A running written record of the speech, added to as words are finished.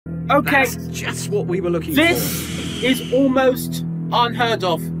Okay. That's just what we were looking This for. is almost unheard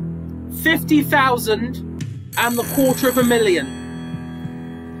of. 50,000 and the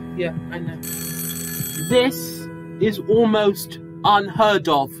 $250,000. Yeah, I know. This is almost unheard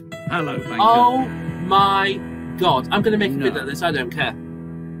of. Hello, banker. Oh my God. I'm going to make a video of this, I don't care.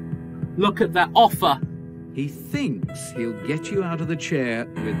 Look at that offer. He thinks he'll get you out of the chair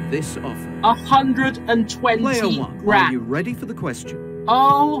with this offer. 120 Player one, grand. are you ready for the question?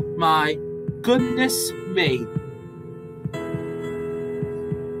 Oh my goodness me.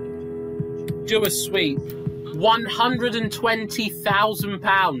 Do a sweep.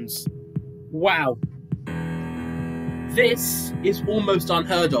 £120,000. Wow. This is almost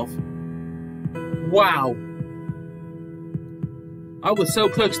unheard of. Wow. I was so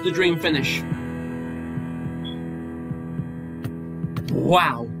close to the dream finish.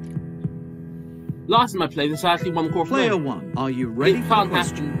 Wow. Last time I played this, I actually won $250,000. Player one, are you ready It for the can't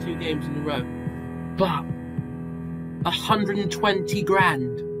question? happen 2 games in a row. But 120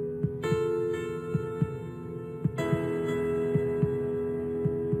 grand.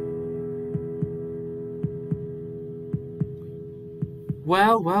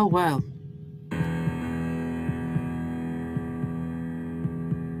 Well, well, well.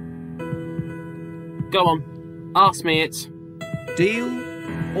 Go on. Ask me it. Deal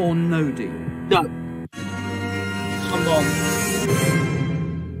or no deal? No. Come on.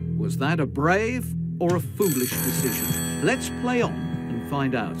 Was that a brave or a foolish decision? Let's play on and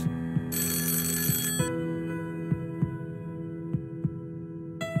find out.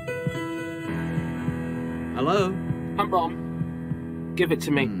 Hello? Come on. Give it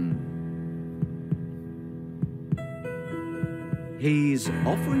to me. He's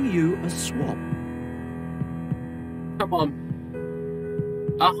offering you a swap. Come on.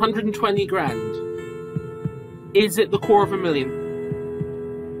 120 grand. Is it the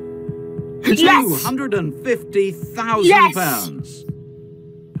 $250,000? Yes! £250,000. Yes!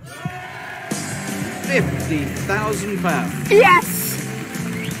 £50,000. Yes!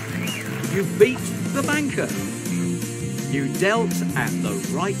 You beat the banker. You dealt at the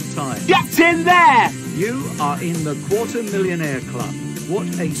right time. Get in there! You are in the Quarter Millionaire Club. What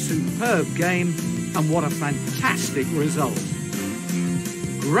a superb game and what a fantastic result.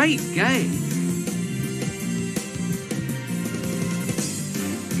 Great game.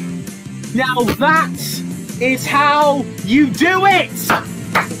 Now that is how you do it!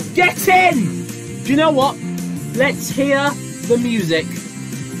 Get in! Do you know what? Let's hear the music.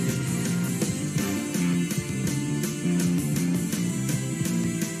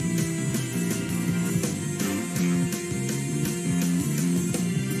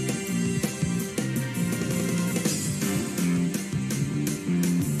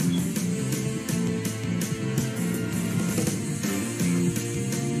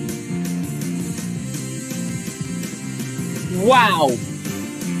 Wow,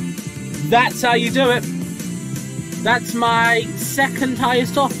 that's how you do it. That's my second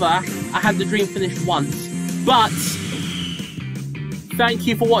highest offer. I had the dream finished once, but thank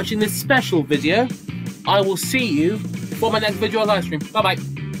you for watching this special video. I will see you for my next video live stream. Bye bye.